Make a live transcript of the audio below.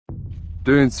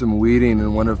doing some weeding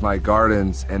in one of my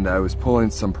gardens, and I was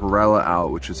pulling some Pirella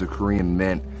out, which is a Korean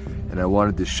mint, and I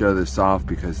wanted to show this off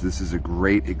because this is a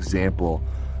great example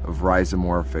of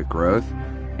rhizomorphic growth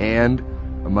and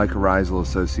a mycorrhizal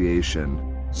association.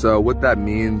 So what that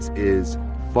means is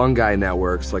fungi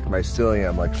networks like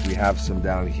mycelium, like we have some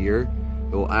down here,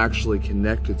 it will actually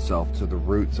connect itself to the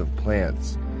roots of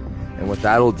plants. And what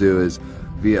that'll do is,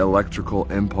 via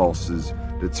electrical impulses,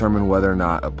 determine whether or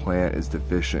not a plant is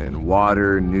deficient in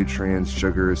water, nutrients,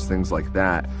 sugars, things like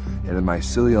that. And the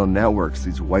mycelial networks,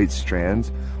 these white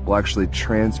strands, will actually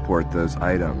transport those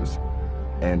items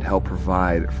and help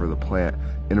provide for the plant.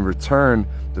 In return,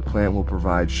 the plant will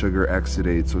provide sugar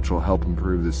exudates, which will help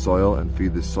improve the soil and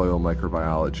feed the soil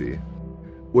microbiology.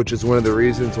 Which is one of the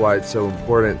reasons why it's so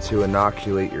important to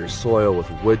inoculate your soil with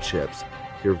wood chips.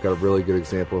 Here we've got a really good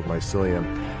example of mycelium.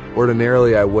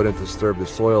 Ordinarily, I wouldn't disturb the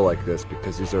soil like this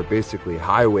because these are basically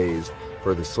highways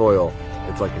for the soil.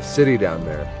 It's like a city down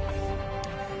there.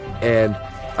 And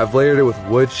I've layered it with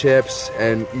wood chips,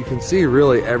 and you can see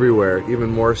really everywhere, even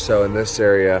more so in this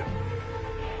area,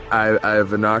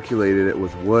 I've inoculated it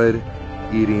with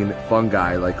wood-eating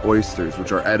fungi like oysters,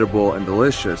 which are edible and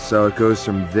delicious. So it goes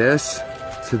from this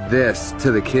to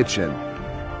the kitchen.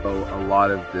 So a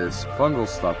lot of this fungal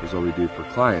stuff is what we do for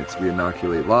clients. We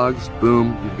inoculate logs,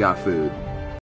 boom, you've got food.